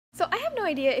So I have no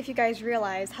idea if you guys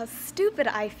realize how stupid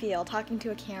I feel talking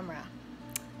to a camera.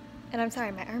 And I'm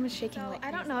sorry, my arm is shaking like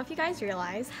crazy. I don't know if you guys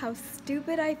realize how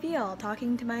stupid I feel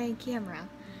talking to my camera.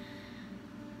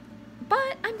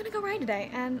 But I'm gonna go ride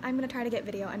today, and I'm gonna try to get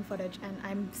video and footage, and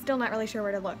I'm still not really sure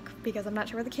where to look because I'm not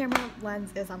sure where the camera lens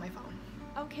is on my phone.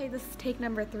 Okay, this is take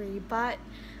number 3, but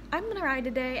I'm gonna ride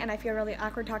today, and I feel really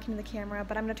awkward talking to the camera,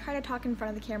 but I'm gonna try to talk in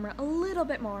front of the camera a little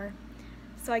bit more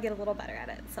so I get a little better at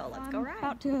it. So let's go ride. I'm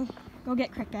about to go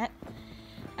get Cricket,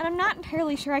 and I'm not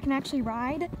entirely sure I can actually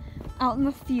ride out in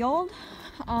the field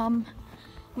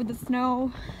with the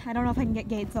snow. I don't know if I can get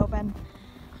gates open.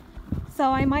 So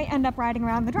I might end up riding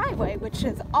around the driveway, which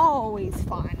is always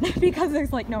fun because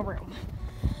there's like no room.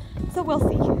 So we'll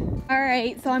see. All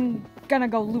right, so I'm gonna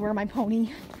go lure my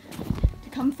pony to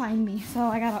come find me. So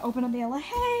I gotta open a bale of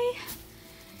hay,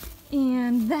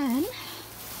 and then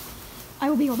I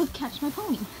will be able to catch my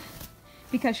pony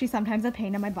because she's sometimes a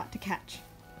pain in my butt to catch.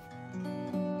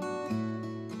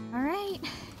 All right,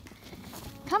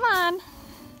 come on.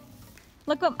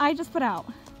 Look what I just put out.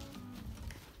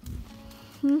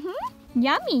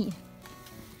 Yummy.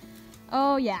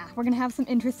 Oh yeah, we're gonna have some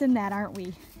interest in that, aren't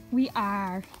we? We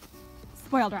are.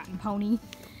 Spoiled rotten pony.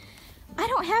 I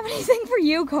don't have anything for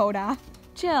you, Coda.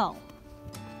 Chill.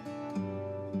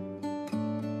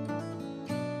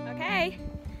 Okay,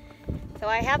 so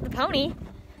I have the pony.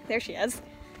 There she is.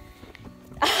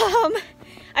 I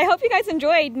hope you guys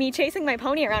enjoyed me chasing my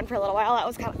pony around for a little while. That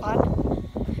was kind of fun.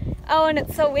 Oh, and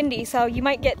it's so windy, so you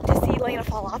might get to see Lena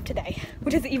fall off today,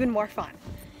 which is even more fun.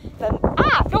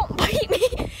 Ah, don't bite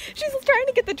me. She's trying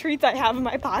to get the treats I have in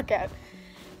my pocket.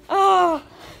 Oh,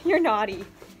 you're naughty.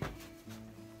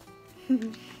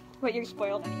 But you're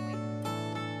spoiled anyway.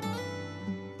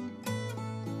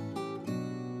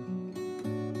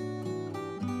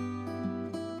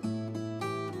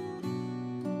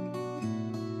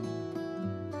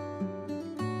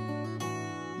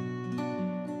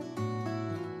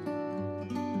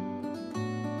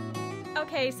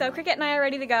 Okay, so Cricket and I are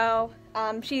ready to go.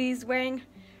 She's wearing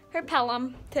her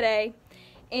Pelham today,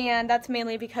 and that's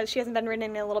mainly because she hasn't been ridden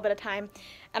in a little bit of time,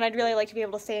 and I'd really like to be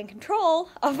able to stay in control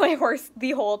of my horse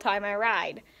the whole time I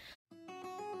ride.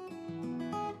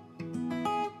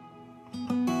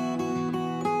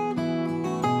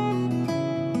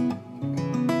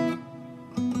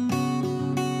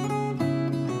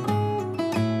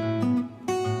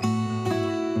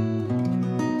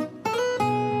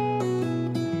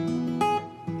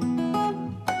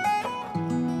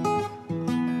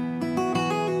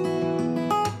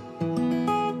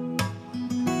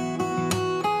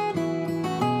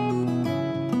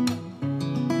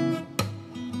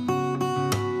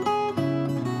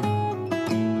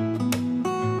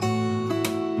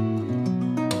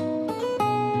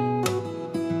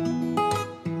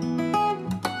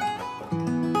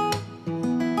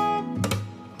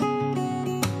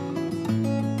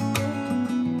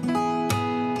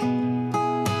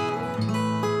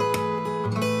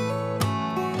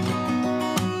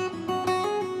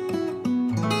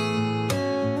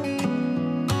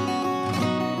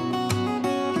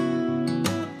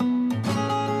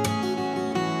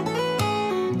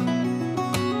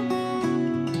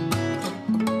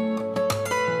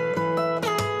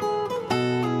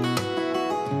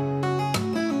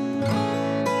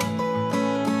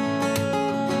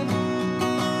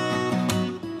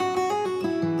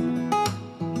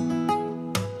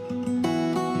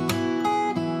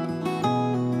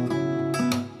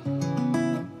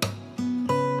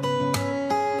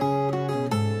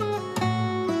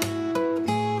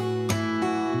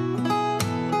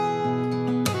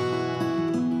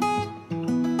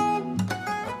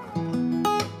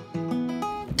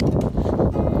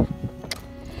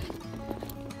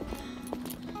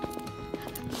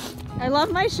 I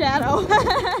love my shadow.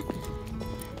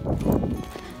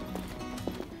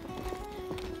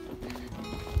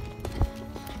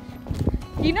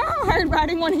 You know how hard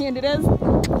riding one-handed is?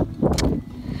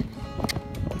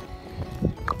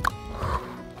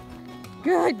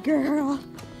 Good girl.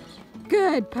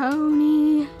 Good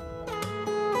pony.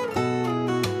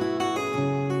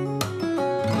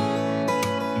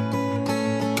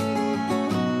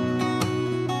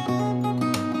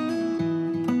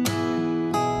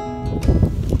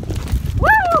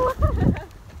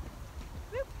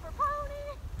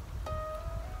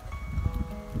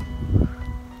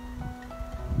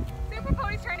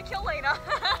 Trying to kill Lena.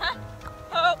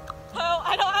 Oh,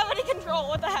 I don't have any control.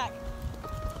 What the heck?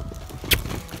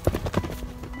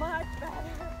 Much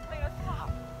better. Lena, stop.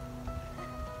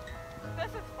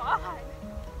 This is fun.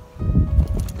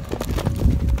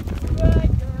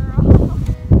 Good girl.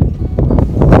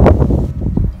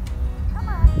 Come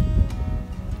on.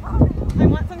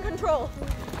 control.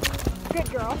 Good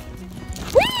girl.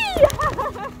 Whee!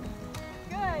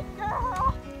 Good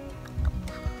girl.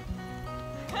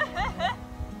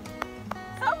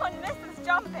 Someone misses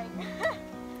jumping.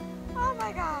 Oh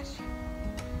my gosh.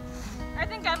 I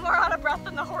think I'm more out of breath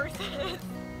than the horse is.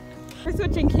 We're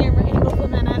switching camera angles a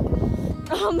minute.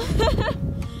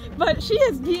 But she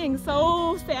is being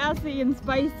so sassy and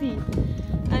spicy,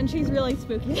 and she's really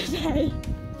spooky today.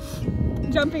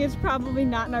 Jumping is probably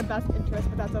not in our best interest,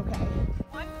 but that's okay.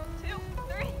 1, 2,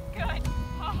 3, good.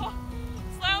 Oh,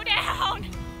 slow down,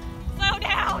 slow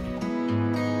down.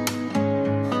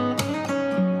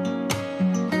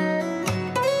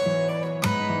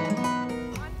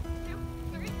 1, 2,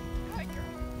 3, good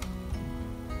girl.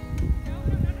 No,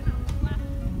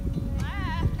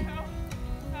 left, go.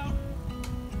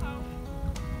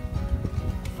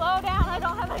 Slow down, I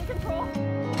don't have any control.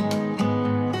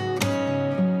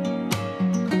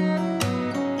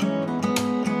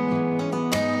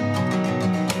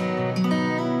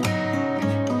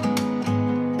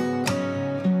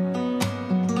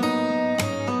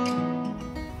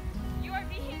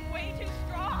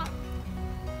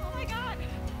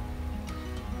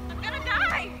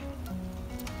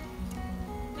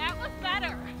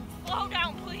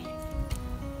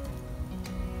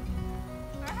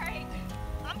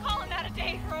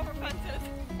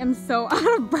 I'm so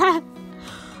out of breath.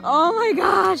 Oh my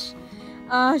gosh.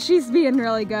 She's being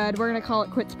really good. We're gonna call it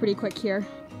quits pretty quick here.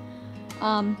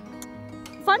 Fun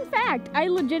fact, I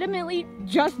legitimately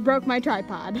just broke my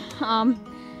tripod.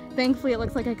 Thankfully it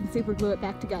looks like I can super glue it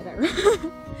back together.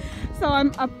 So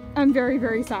I'm very,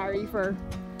 very sorry for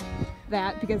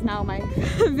that, because now my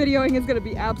videoing is gonna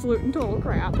be absolute and total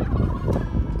crap.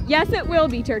 Yes, it will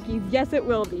be, turkeys. Yes, it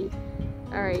will be.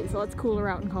 All right, so let's cool her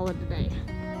out and call it a day.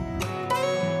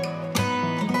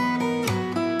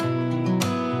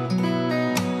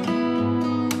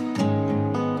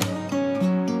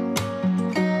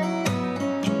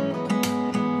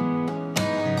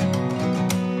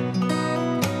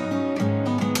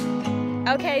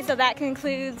 Okay, so that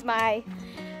concludes my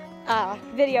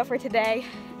video for today.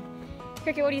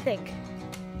 Cricket, what do you think?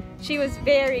 She was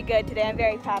very good today. I'm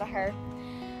very proud of her.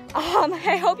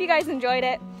 I hope you guys enjoyed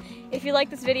it. If you like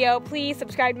this video, please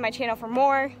subscribe to my channel for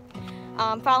more.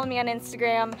 Follow me on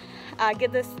Instagram.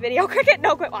 Give this video, Cricket,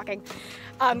 no, quit walking.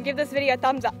 Give this video a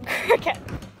thumbs up, Cricket.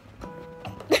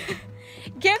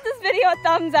 Give this video a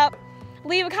thumbs up.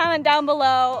 Leave a comment down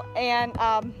below, and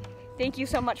thank you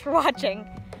so much for watching.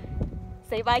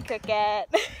 Say bye, Cricket.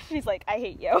 She's like, I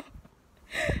hate you.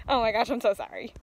 Oh my gosh, I'm so sorry.